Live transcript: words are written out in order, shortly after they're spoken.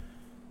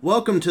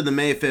Welcome to the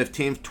May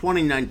 15th,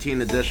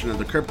 2019 edition of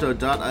the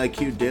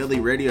Crypto.IQ Daily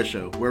Radio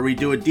Show, where we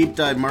do a deep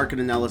dive market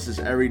analysis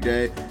every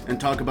day and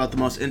talk about the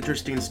most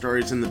interesting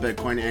stories in the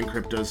Bitcoin and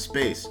crypto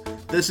space.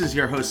 This is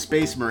your host,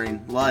 Space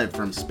Marine, live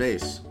from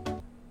space.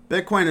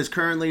 Bitcoin is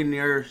currently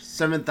near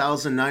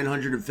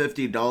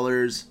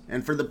 $7,950,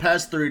 and for the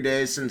past 3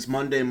 days since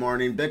Monday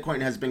morning,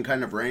 Bitcoin has been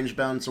kind of range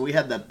bound, so we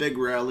had that big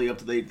rally up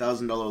to the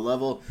 $8,000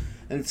 level,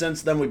 and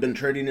since then we've been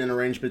trading in a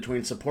range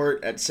between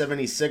support at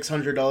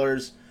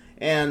 $7,600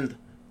 and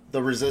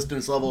the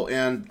resistance level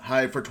and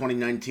high for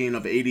 2019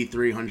 of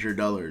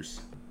 $8,300.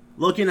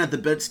 Looking at the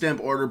Bitstamp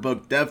order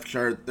book depth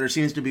chart, there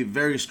seems to be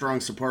very strong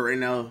support right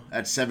now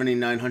at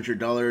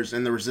 $7,900,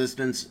 and the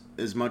resistance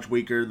is much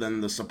weaker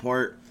than the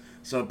support,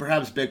 so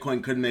perhaps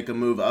Bitcoin could make a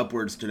move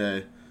upwards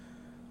today.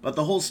 But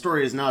the whole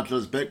story is not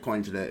just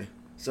Bitcoin today.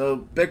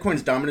 So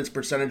Bitcoin's dominance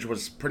percentage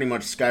was pretty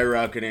much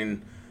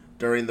skyrocketing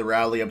during the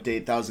rally up to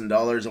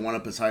 $8,000. It went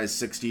up as high as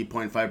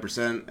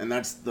 60.5%, and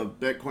that's the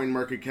Bitcoin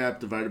market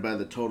cap divided by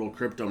the total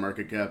crypto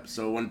market cap.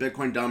 So when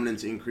Bitcoin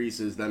dominance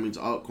increases, that means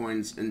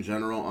altcoins in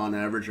general on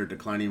average are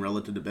declining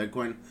relative to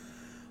Bitcoin.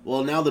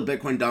 Well, now the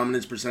Bitcoin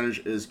dominance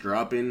percentage is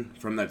dropping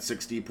from that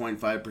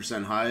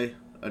 60.5% high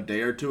a day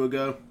or two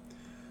ago.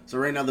 So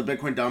right now the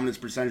Bitcoin dominance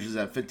percentage is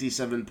at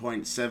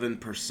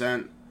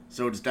 57.7%.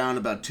 So it's down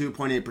about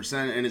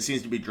 2.8%, and it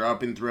seems to be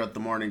dropping throughout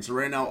the morning. So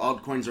right now,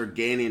 altcoins are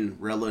gaining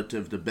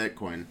relative to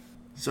Bitcoin.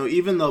 So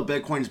even though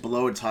Bitcoin's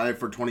below its high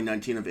for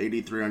 2019 of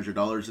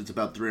 $8,300, it's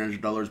about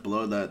 $300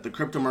 below that. The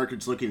crypto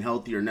market's looking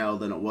healthier now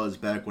than it was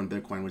back when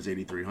Bitcoin was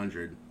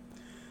 $8,300.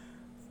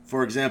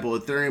 For example,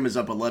 Ethereum is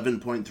up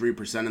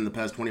 11.3% in the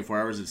past 24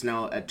 hours. It's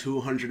now at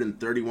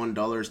 $231,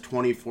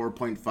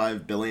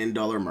 $24.5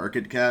 billion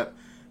market cap.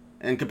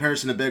 In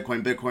comparison to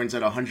Bitcoin, Bitcoin's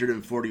at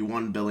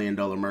 $141 billion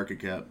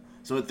market cap.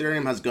 So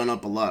Ethereum has gone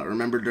up a lot.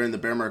 Remember, during the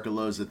bear market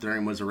lows,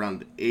 Ethereum was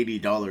around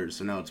 $80,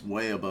 so now it's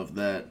way above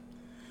that.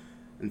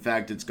 In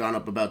fact, it's gone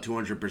up about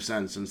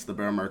 200% since the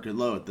bear market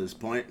low at this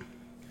point.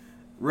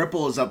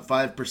 Ripple is up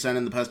 5%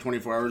 in the past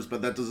 24 hours,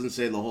 but that doesn't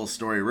say the whole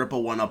story.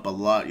 Ripple went up a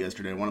lot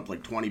yesterday. It went up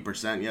like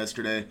 20%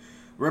 yesterday.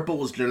 Ripple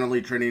was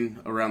generally trading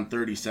around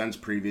 30 cents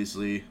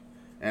previously,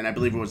 and I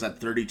believe it was at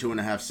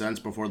 32.5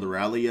 cents before the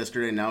rally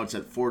yesterday. Now it's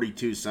at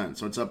 42 cents,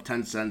 so it's up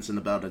 10 cents in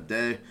about a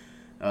day.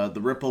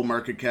 The Ripple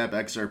market cap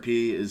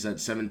XRP is at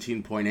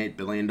 $17.8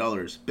 billion.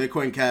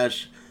 Bitcoin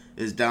Cash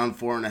is down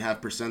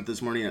 4.5%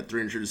 this morning at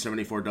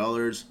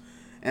 $374.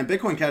 And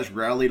Bitcoin Cash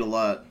rallied a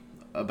lot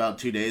about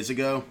 2 days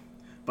ago.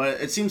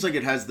 But it seems like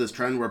it has this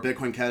trend where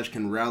Bitcoin Cash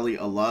can rally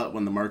a lot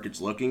when the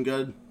market's looking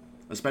good,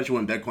 especially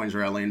when Bitcoin's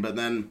rallying. But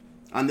then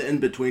on the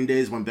in-between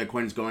days when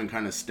Bitcoin's going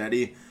kind of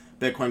steady,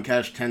 Bitcoin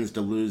Cash tends to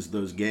lose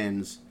those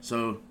gains.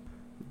 So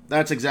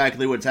that's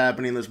exactly what's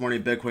happening this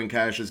morning. Bitcoin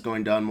Cash is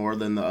going down more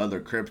than the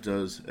other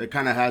cryptos. It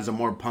kind of has a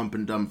more pump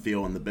and dump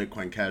feel in the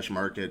Bitcoin Cash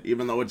market,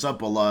 even though it's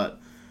up a lot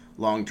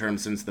long term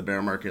since the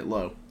bear market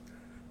low.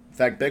 In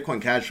fact,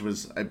 Bitcoin Cash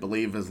was, I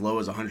believe, as low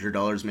as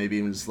 $100, maybe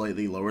even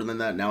slightly lower than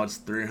that. Now it's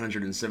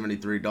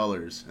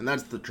 $373. And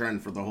that's the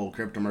trend for the whole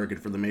crypto market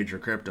for the major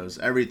cryptos.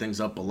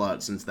 Everything's up a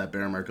lot since that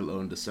bear market low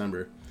in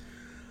December.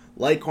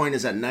 Litecoin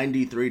is at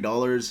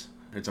 $93.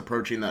 It's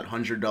approaching that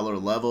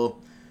 $100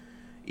 level.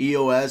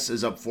 EOS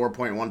is up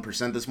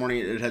 4.1% this morning.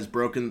 It has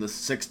broken the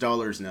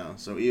 $6 now,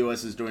 so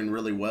EOS is doing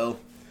really well.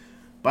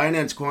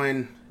 Binance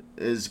Coin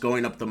is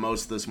going up the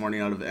most this morning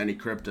out of any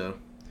crypto.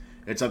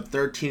 It's up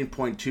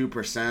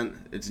 13.2%.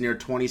 It's near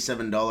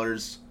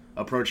 $27,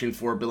 approaching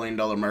 $4 billion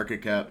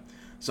market cap.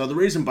 So the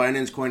reason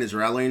Binance Coin is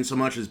rallying so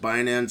much is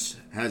Binance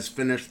has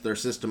finished their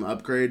system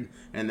upgrade,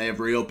 and they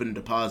have reopened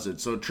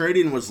deposits. So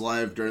trading was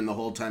live during the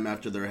whole time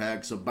after their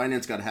hack. So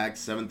Binance got hacked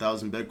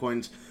 7,000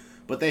 Bitcoins.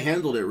 But they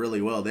handled it really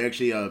well. They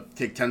actually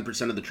take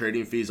 10% of the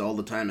trading fees all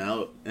the time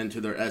out into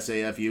their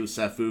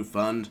SAFU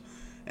fund.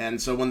 And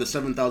so when the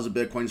 7,000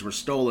 Bitcoins were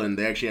stolen,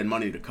 they actually had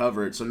money to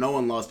cover it. So no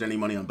one lost any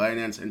money on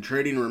Binance. And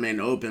trading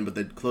remained open, but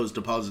they closed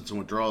deposits and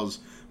withdrawals.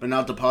 But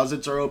now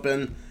deposits are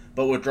open,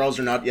 but withdrawals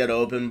are not yet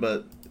open.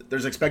 But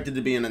there's expected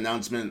to be an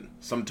announcement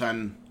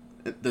sometime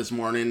this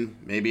morning,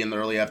 maybe in the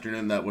early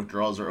afternoon, that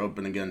withdrawals are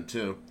open again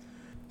too.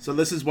 So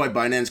this is why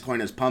Binance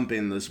Coin is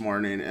pumping this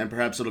morning, and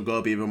perhaps it'll go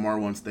up even more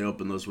once they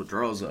open those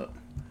withdrawals up.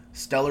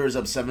 Stellar is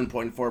up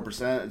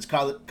 7.4%. It's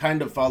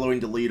kind of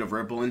following the lead of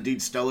Ripple.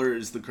 Indeed, Stellar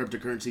is the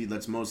cryptocurrency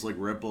that's most like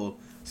Ripple,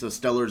 so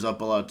Stellar's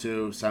up a lot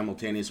too,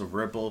 simultaneous with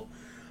Ripple.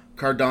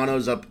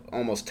 Cardano's up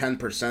almost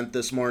 10%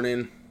 this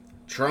morning.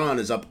 Tron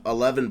is up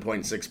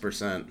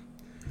 11.6%.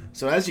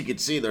 So as you can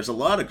see, there's a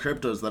lot of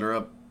cryptos that are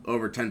up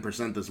over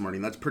 10% this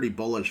morning. That's pretty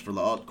bullish for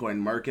the altcoin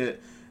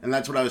market. And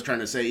that's what I was trying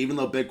to say. Even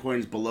though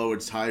Bitcoin's below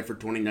its high for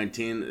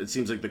 2019, it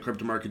seems like the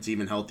crypto market's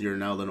even healthier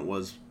now than it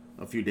was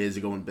a few days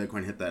ago when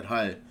Bitcoin hit that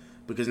high.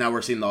 Because now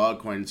we're seeing the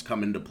altcoins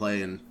come into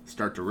play and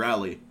start to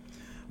rally.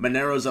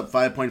 Monero's up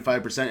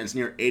 5.5%. It's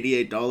near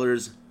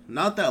 $88.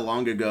 Not that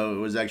long ago, it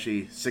was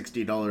actually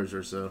 $60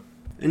 or so.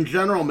 In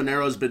general,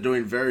 Monero's been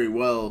doing very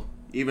well,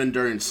 even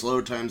during slow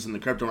times in the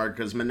crypto market,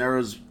 because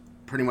Monero's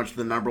pretty much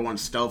the number one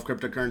stealth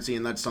cryptocurrency,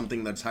 and that's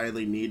something that's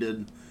highly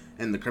needed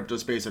in the crypto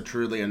space, a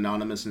truly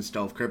anonymous and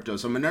stealth crypto.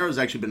 So Monero's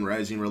actually been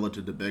rising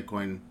relative to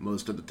Bitcoin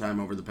most of the time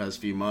over the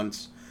past few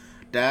months.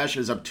 Dash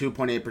is up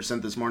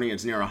 2.8% this morning.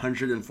 It's near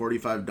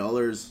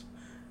 $145.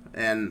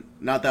 And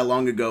not that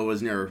long ago it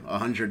was near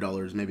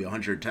 $100, maybe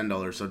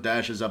 $110. So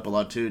Dash is up a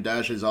lot too.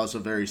 Dash is also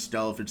very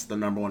stealth. It's the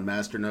number one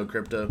masternode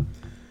crypto.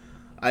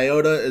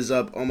 IOTA is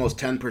up almost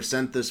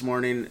 10% this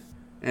morning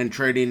and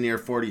trading near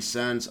 40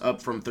 cents, up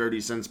from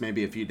 30 cents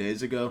maybe a few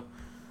days ago.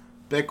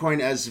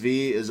 Bitcoin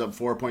SV is up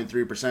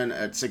 4.3%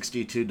 at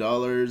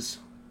 $62.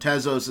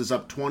 Tezos is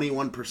up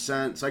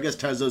 21%. So I guess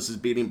Tezos is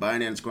beating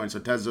Binance Coin. So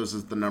Tezos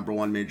is the number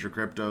one major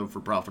crypto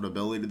for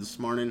profitability this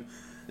morning.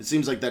 It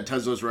seems like that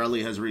Tezos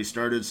rally has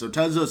restarted. So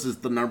Tezos is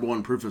the number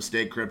one proof of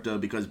stake crypto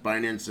because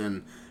Binance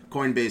and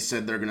Coinbase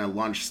said they're going to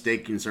launch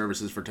staking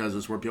services for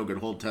Tezos where people could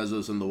hold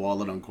Tezos in the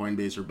wallet on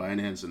Coinbase or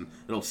Binance and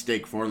it'll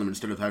stake for them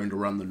instead of having to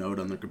run the node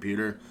on their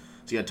computer.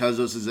 So yeah,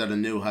 Tezos is at a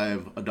new high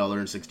of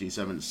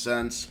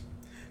 $1.67.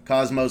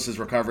 Cosmos is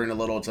recovering a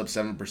little. It's up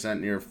 7%,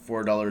 near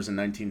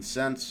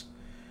 $4.19.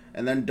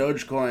 And then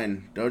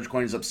Dogecoin.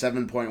 Dogecoin's up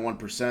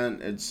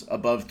 7.1%. It's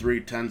above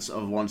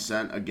 0.3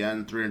 cents.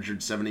 Again,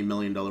 $370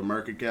 million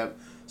market cap.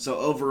 So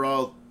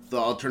overall, the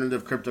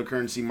alternative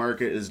cryptocurrency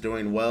market is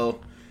doing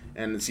well.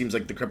 And it seems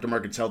like the crypto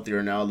market's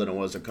healthier now than it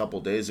was a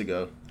couple days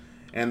ago.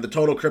 And the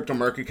total crypto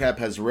market cap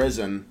has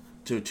risen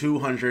to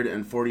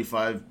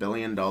 $245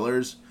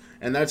 billion.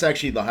 And that's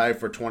actually the high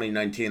for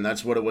 2019.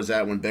 That's what it was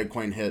at when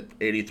Bitcoin hit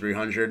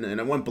 8,300. And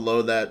it went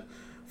below that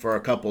for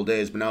a couple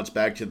days, but now it's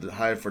back to the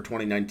high for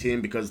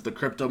 2019 because the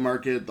crypto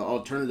market, the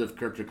alternative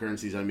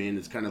cryptocurrencies,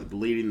 is kind of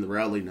leading the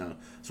rally now.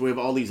 So we have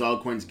all these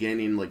altcoins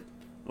gaining like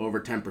over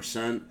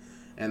 10%,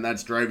 and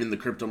that's driving the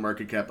crypto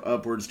market cap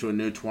upwards to a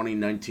new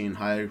 2019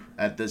 high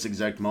at this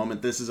exact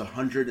moment. This is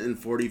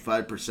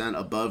 145%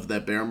 above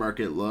that bear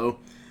market low.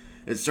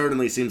 It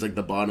certainly seems like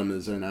the bottom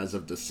is in as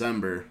of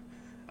December.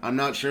 I'm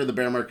not sure the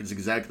bear market's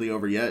exactly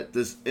over yet.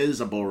 This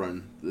is a bull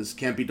run. This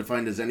can't be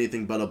defined as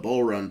anything but a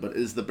bull run, but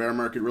is the bear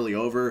market really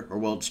over, or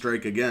will it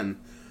strike again?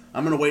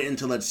 I'm going to wait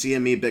until that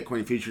CME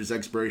Bitcoin futures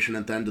expiration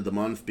at the end of the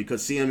month,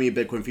 because CME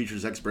Bitcoin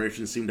futures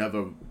expirations seem to have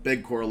a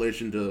big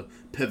correlation to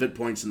pivot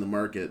points in the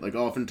market. Like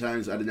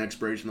oftentimes at an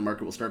expiration, the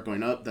market will start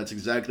going up. That's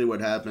exactly what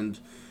happened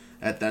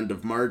at the end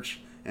of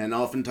March. And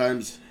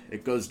oftentimes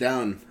it goes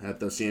down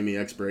at the CME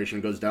expiration,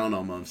 it goes down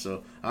all month.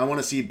 So I want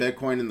to see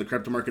Bitcoin and the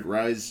crypto market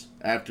rise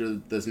after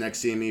this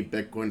next CME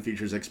Bitcoin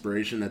futures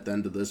expiration at the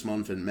end of this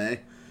month in May.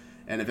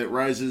 And if it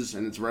rises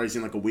and it's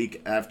rising like a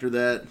week after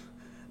that,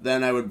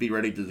 then I would be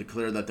ready to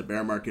declare that the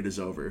bear market is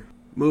over.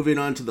 Moving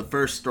on to the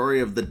first story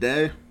of the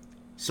day.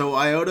 So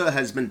IOTA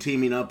has been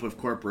teaming up with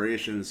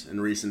corporations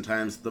in recent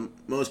times. The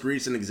most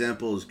recent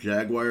example is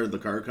Jaguar, the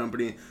car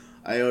company.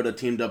 IOTA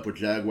teamed up with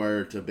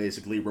Jaguar to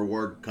basically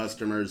reward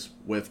customers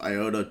with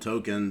IOTA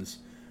tokens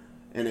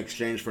in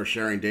exchange for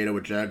sharing data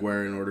with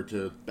Jaguar in order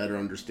to better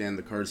understand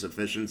the car's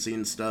efficiency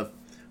and stuff.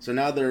 So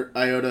now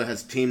IOTA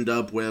has teamed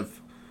up with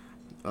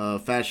a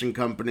fashion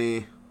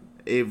company,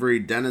 Avery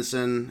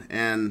Dennison,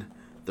 and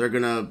they're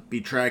going to be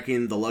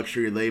tracking the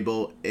luxury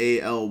label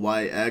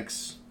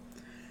ALYX.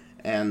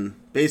 And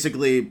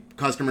basically,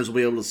 customers will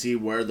be able to see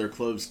where their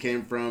clothes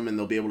came from, and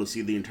they'll be able to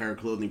see the entire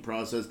clothing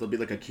process. There'll be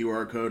like a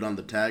QR code on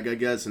the tag, I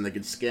guess, and they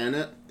can scan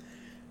it.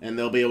 And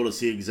they'll be able to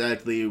see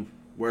exactly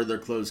where their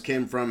clothes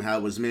came from, how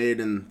it was made,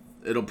 and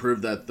it'll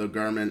prove that the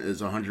garment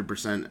is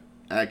 100%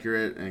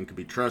 accurate and can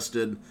be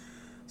trusted.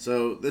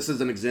 So this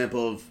is an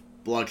example of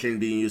blockchain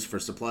being used for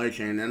supply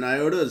chain. And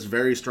IOTA is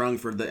very strong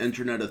for the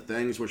Internet of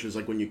Things, which is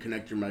like when you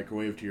connect your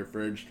microwave to your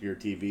fridge, to your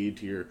TV,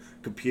 to your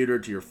computer,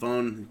 to your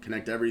phone,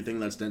 connect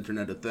everything. That's the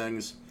Internet of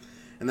Things.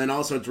 And then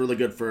also it's really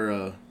good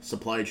for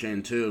supply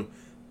chain too.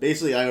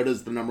 Basically, IOTA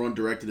is the number one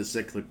directed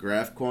acyclic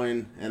graph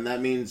coin, and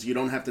that means you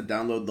don't have to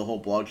download the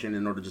whole blockchain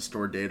in order to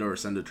store data or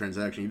send a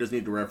transaction. You just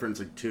need to reference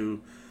like 2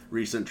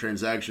 recent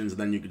transactions,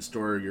 and then you can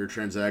store your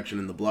transaction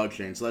in the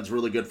blockchain. So that's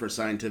really good for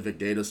scientific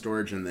data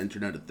storage and the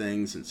Internet of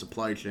Things and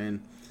supply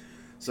chain.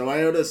 So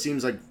IOTA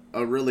seems like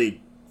a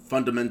really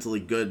fundamentally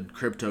good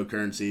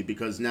cryptocurrency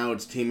because now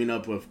it's teaming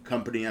up with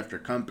company after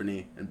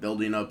company and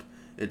building up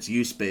its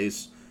use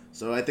base.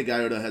 So I think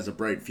IOTA has a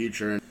bright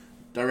future. And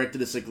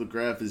directed acyclic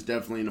graph is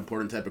definitely an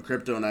important type of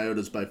crypto, and IOTA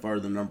is by far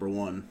the number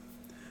one.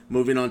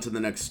 Moving on to the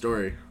next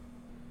story.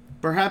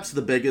 Perhaps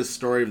the biggest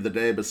story of the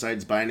day,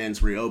 besides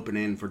Binance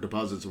reopening for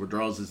deposits and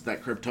withdrawals, is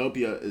that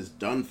Cryptopia is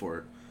done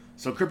for.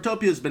 So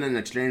Cryptopia has been an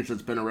exchange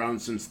that's been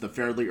around since the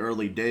fairly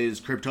early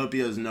days.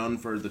 Cryptopia is known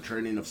for the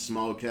trading of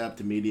small cap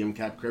to medium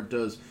cap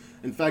cryptos.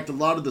 In fact, a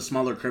lot of the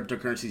smaller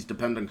cryptocurrencies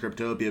depend on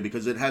Cryptopia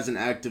because it has an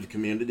active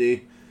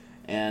community,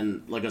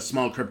 and like a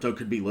small crypto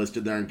could be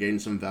listed there and gain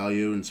some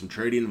value and some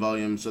trading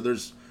volume. So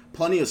there's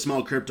plenty of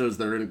small cryptos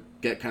that are going to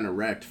get kind of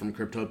wrecked from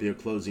Cryptopia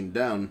closing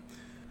down.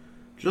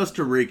 Just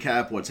to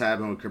recap what's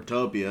happened with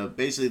Cryptopia,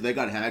 basically they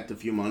got hacked a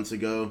few months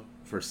ago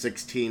for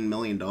 $16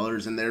 million,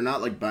 and they're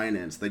not like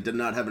Binance. They did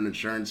not have an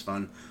insurance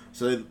fund,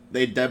 so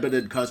they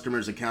debited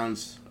customers'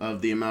 accounts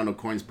of the amount of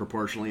coins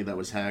proportionally that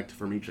was hacked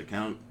from each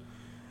account.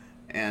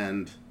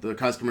 and the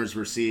customers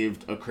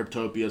received a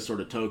Cryptopia sort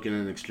of token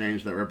in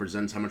exchange that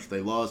represents how much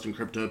they lost, and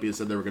Cryptopia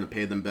said they were going to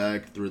pay them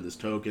back through this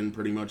token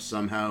pretty much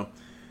somehow.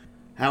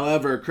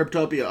 However,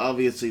 Cryptopia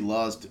obviously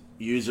lost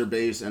user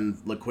base and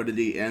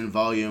liquidity and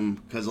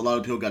volume because a lot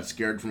of people got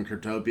scared from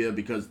Cryptopia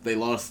because they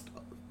lost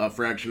a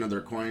fraction of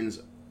their coins.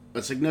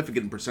 A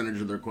significant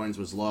percentage of their coins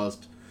was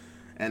lost,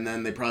 and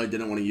then they probably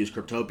didn't want to use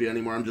Cryptopia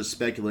anymore. I'm just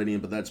speculating,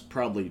 but that's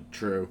probably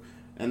true.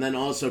 And then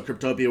also,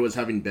 Cryptopia was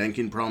having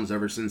banking problems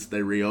ever since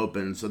they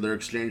reopened, so their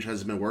exchange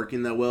hasn't been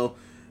working that well.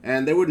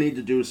 And they would need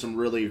to do some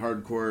really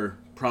hardcore,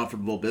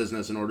 profitable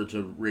business in order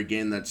to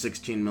regain that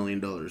 $16 million.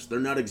 They're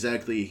not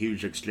exactly a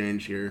huge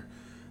exchange here.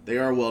 They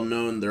are well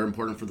known, they're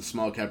important for the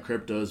small cap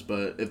cryptos,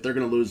 but if they're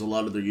going to lose a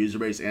lot of their user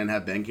base and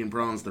have banking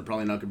problems, they're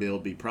probably not going to be able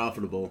to be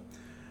profitable.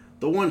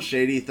 The one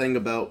shady thing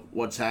about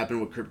what's happened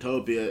with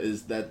Cryptopia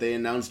is that they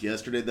announced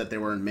yesterday that they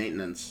were in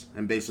maintenance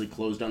and basically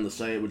closed down the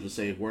site, which would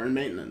say, we're in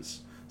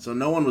maintenance. So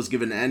no one was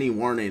given any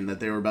warning that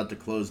they were about to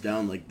close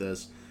down like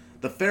this.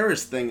 The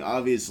fairest thing,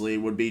 obviously,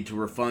 would be to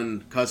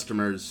refund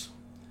customers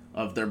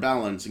of their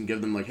balance and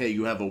give them, like, hey,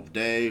 you have a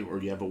day, or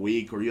you have a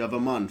week, or you have a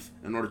month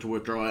in order to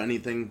withdraw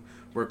anything.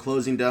 We're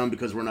closing down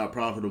because we're not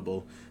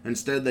profitable.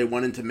 Instead, they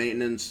went into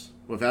maintenance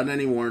without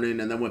any warning,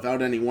 and then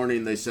without any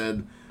warning, they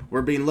said,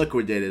 we're being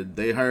liquidated.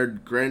 They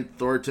hired Grant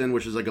Thornton,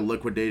 which is like a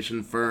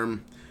liquidation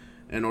firm,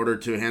 in order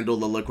to handle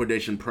the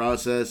liquidation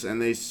process,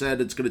 and they said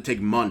it's going to take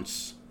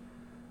months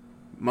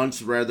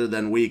rather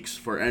than weeks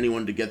for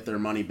anyone to get their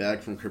money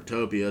back from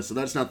Cryptopia. So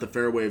that's not the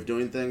fair way of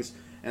doing things.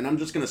 And I'm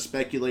just going to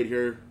speculate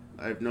here.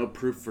 I have no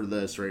proof for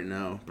this right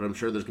now, but I'm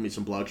sure there's going to be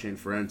some blockchain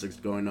forensics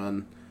going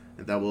on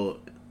and that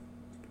will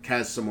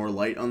cast some more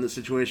light on the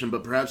situation.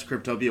 But perhaps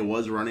Cryptopia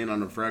was running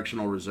on a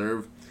fractional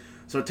reserve.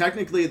 So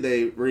technically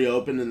they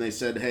reopened and they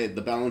said, hey,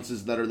 the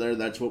balances that are there,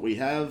 that's what we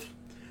have.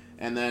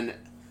 And then,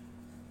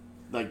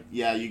 like,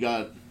 yeah, you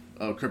got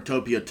a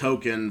Cryptopia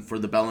token for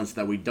the balance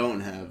that we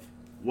don't have.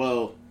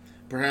 Well,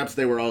 perhaps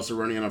they were also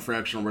running on a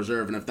fractional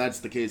reserve, and if that's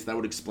the case, that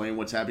would explain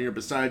what's happening here,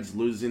 besides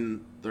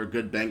losing their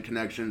good bank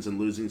connections and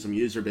losing some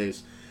user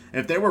base.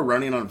 If they were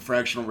running on a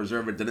fractional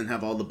reserve and didn't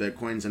have all the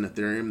Bitcoins and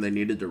Ethereum they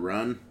needed to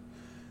run,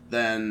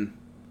 then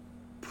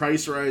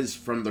price rise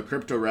from the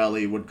crypto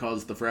rally would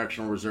cause the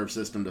fractional reserve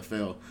system to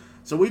fail.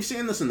 So we've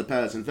seen this in the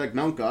past. In fact,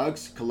 Mt.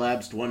 Gox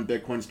collapsed when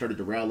Bitcoin started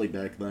to rally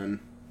back then.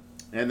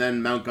 And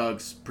then Mt.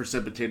 Gox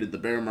precipitated the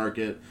bear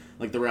market.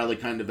 Like, the rally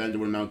kind of ended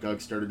when Mt.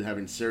 Gox started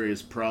having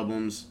serious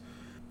problems.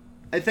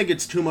 I think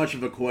it's too much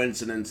of a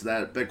coincidence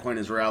that Bitcoin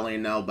is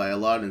rallying now by a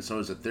lot, and so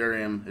is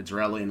Ethereum. It's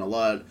rallying a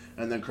lot,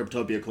 and then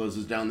Cryptopia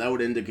closes down. That would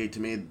indicate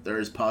to me there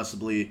is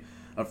possibly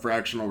a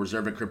fractional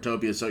reserve at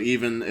Cryptopia, so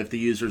even if the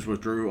users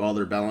withdrew all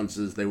their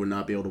balances, they would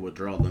not be able to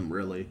withdraw them,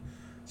 really.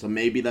 So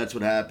maybe that's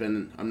what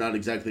happened. I'm not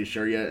exactly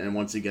sure yet, and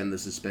once again,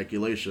 this is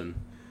speculation.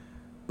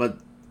 But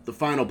the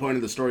final point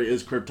of the story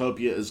is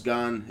Cryptopia is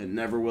gone. It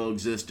never will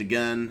exist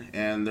again.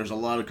 And there's a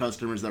lot of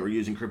customers that were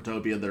using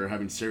Cryptopia that are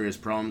having serious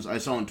problems. I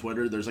saw on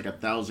Twitter, there's like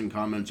 1,000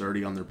 comments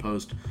already on their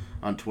post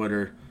on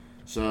Twitter.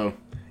 So,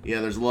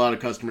 yeah, there's a lot of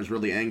customers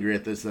really angry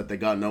at this, that they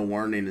got no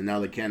warning and now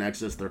they can't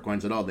access their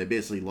coins at all. They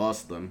basically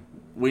lost them.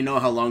 We know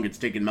how long it's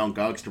taken Mt.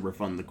 Gox to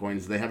refund the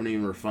coins. They haven't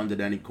even refunded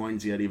any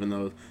coins yet, even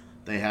though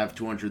they have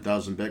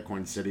 200,000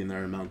 Bitcoins sitting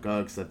there in Mt.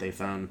 Gox that they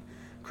found.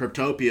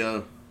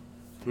 Cryptopia,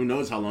 who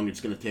knows how long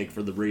it's going to take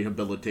for the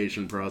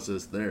rehabilitation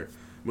process there.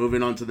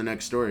 Moving on to the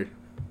next story.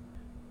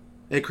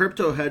 A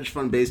crypto hedge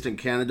fund based in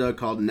Canada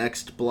called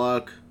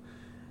NextBlock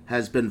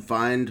has been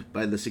fined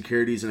by the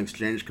Securities and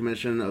Exchange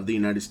Commission of the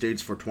United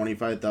States for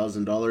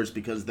 $25,000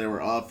 because they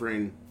were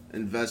offering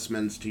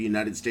investments to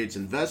United States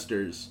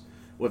investors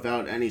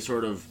without any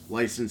sort of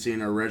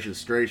licensing or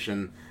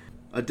registration.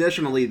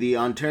 Additionally, the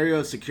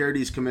Ontario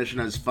Securities Commission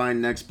has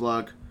fined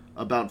NextBlock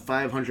about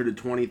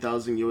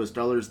 $520,000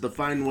 US. The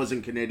fine was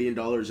in Canadian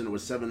dollars, and it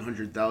was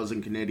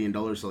 700,000 Canadian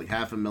dollars, so like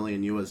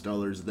 $500,000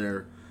 US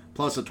there,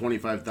 plus a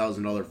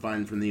 $25,000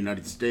 fine from the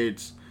United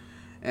States.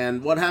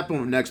 And what happened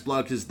with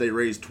NextBlock is they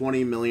raised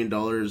 $20 million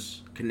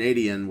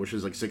Canadian, which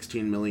is like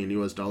 16 million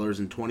US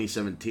dollars in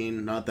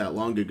 2017, not that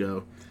long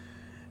ago.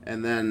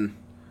 And then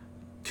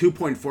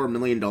 $2.4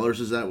 million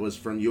of that was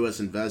from US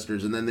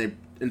investors, and then they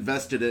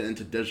invested it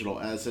into digital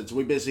assets.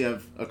 We basically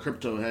have a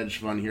crypto hedge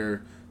fund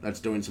here that's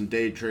doing some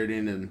day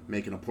trading and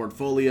making a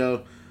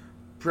portfolio.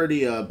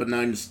 Pretty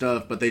benign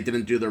stuff, but they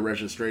didn't do their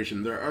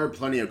registration. There are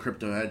plenty of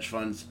crypto hedge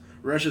funds.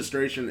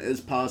 Registration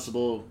is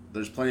possible.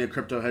 There's plenty of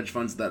crypto hedge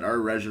funds that are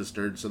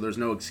registered, so there's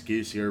no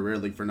excuse here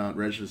really for not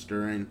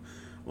registering.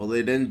 Well,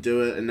 they didn't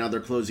do it, and now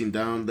they're closing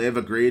down. They have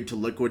agreed to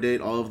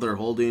liquidate all of their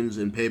holdings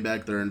and pay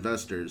back their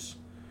investors.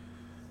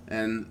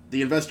 And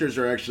the investors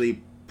are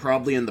actually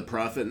probably in the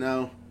profit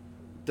now,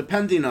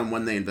 depending on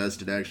when they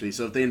invested, actually.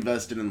 So if they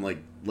invested in like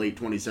late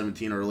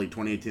 2017 or early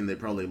 2018, they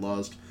probably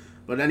lost.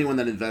 But anyone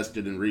that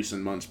invested in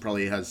recent months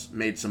probably has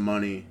made some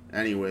money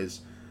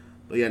anyways.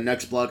 But yeah,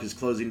 NextBlock is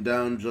closing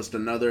down. Just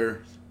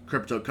another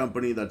crypto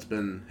company that's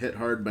been hit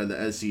hard by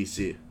the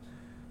SEC.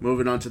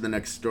 Moving on to the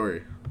next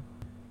story.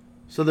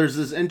 So there's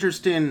this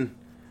interesting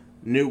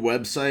new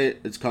website.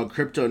 It's called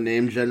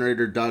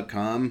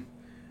CryptoNameGenerator.com.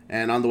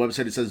 And on the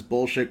website it says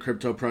bullshit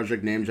crypto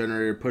project name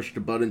generator. Push the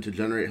button to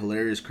generate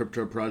hilarious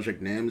crypto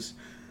project names.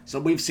 So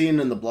we've seen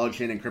in the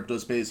blockchain and crypto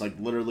space, like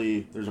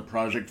literally there's a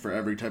project for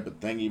every type of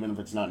thing, even if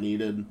it's not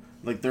needed.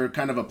 Like they're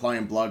kind of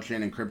applying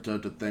blockchain and crypto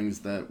to things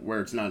that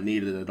where it's not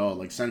needed at all.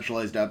 Like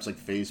centralized apps like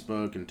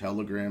Facebook and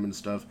Telegram and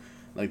stuff.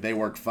 Like they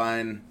work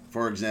fine,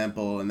 for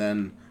example, and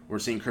then we're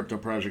seeing crypto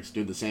projects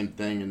do the same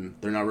thing and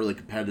they're not really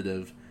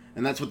competitive.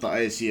 And that's what the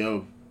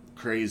ICO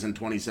craze in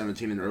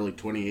 2017 and early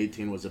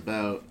 2018 was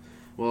about.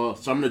 Well,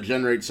 so I'm going to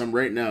generate some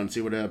right now and see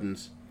what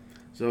happens.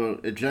 So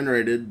it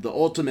generated the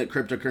ultimate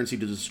cryptocurrency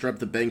to disrupt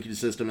the banking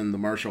system in the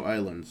Marshall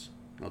Islands.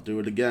 I'll do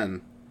it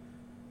again.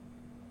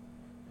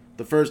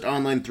 The first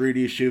online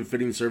 3D shoe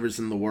fitting service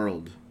in the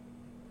world.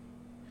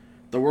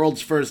 The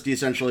world's first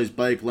decentralized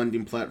bike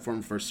lending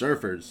platform for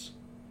surfers.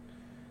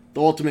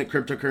 The ultimate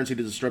cryptocurrency to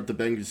disrupt the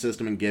banking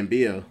system in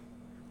Gambia.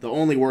 The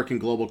only working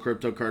global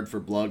crypto card for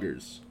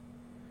bloggers.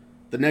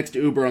 The next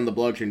Uber on the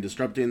blockchain,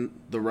 disrupting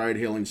the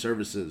ride-hailing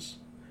services.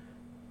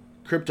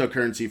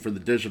 Cryptocurrency for the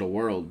digital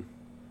world.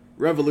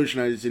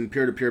 Revolutionizing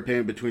peer-to-peer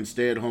payment between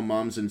stay-at-home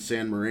moms in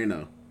San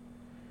Marino.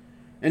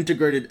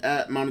 Integrated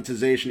app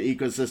monetization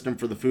ecosystem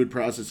for the food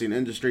processing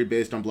industry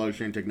based on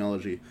blockchain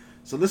technology.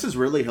 So this is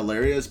really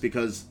hilarious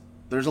because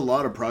there's a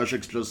lot of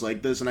projects just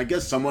like this, and I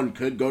guess someone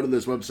could go to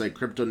this website,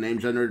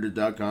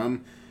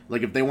 CryptoNameGenerator.com.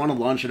 Like if they want to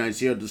launch an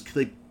ICO, just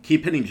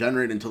keep hitting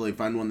generate until they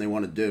find one they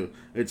want to do.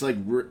 It's like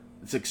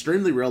it's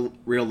extremely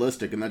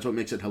realistic, and that's what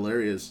makes it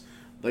hilarious.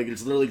 Like,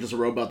 it's literally just a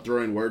robot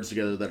throwing words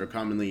together that are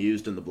commonly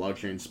used in the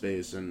blockchain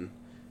space, and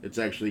it's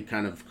actually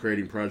kind of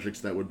creating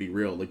projects that would be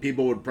real. Like,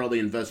 people would probably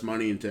invest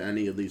money into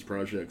any of these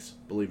projects,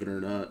 believe it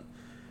or not.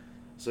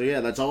 So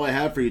yeah, that's all I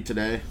have for you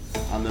today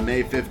on the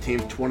May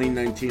 15th,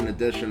 2019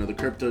 edition of the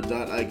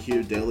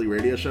Crypto.IQ Daily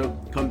Radio Show.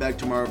 Come back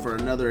tomorrow for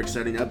another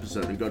exciting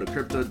episode, and go to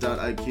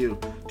Crypto.IQ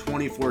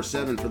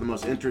 24/7 for the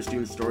most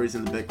interesting stories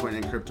in the Bitcoin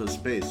and crypto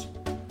space.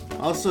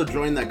 Also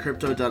join that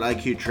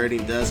Crypto.IQ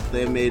trading desk.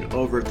 They have made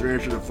over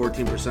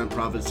 314%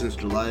 profit since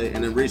July,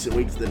 and in recent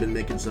weeks they've been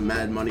making some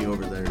mad money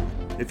over there.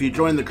 If you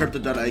join the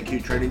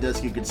Crypto.IQ trading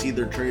desk, you can see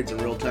their trades in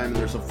real time, and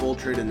there's a full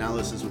trade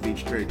analysis of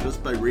each trade.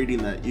 Just by reading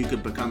that, you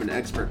could become an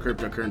expert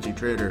cryptocurrency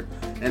trader,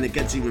 and it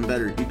gets even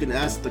better. You can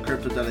ask the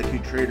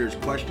Crypto.IQ traders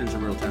questions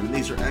in real time, and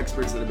these are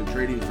experts that have been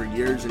trading for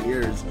years and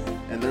years,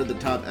 and they're the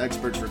top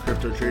experts for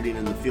crypto trading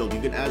in the field.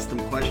 You can ask them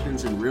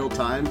questions in real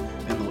time,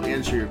 and they'll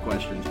answer your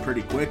questions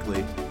pretty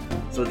quickly.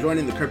 So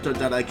joining the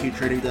Crypto.IQ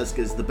trading desk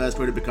is the best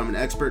way to become an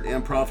expert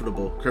and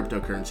profitable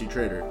cryptocurrency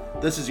trader.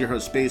 This is your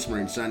host, Space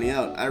Marine, signing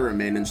out. I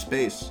remain in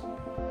space.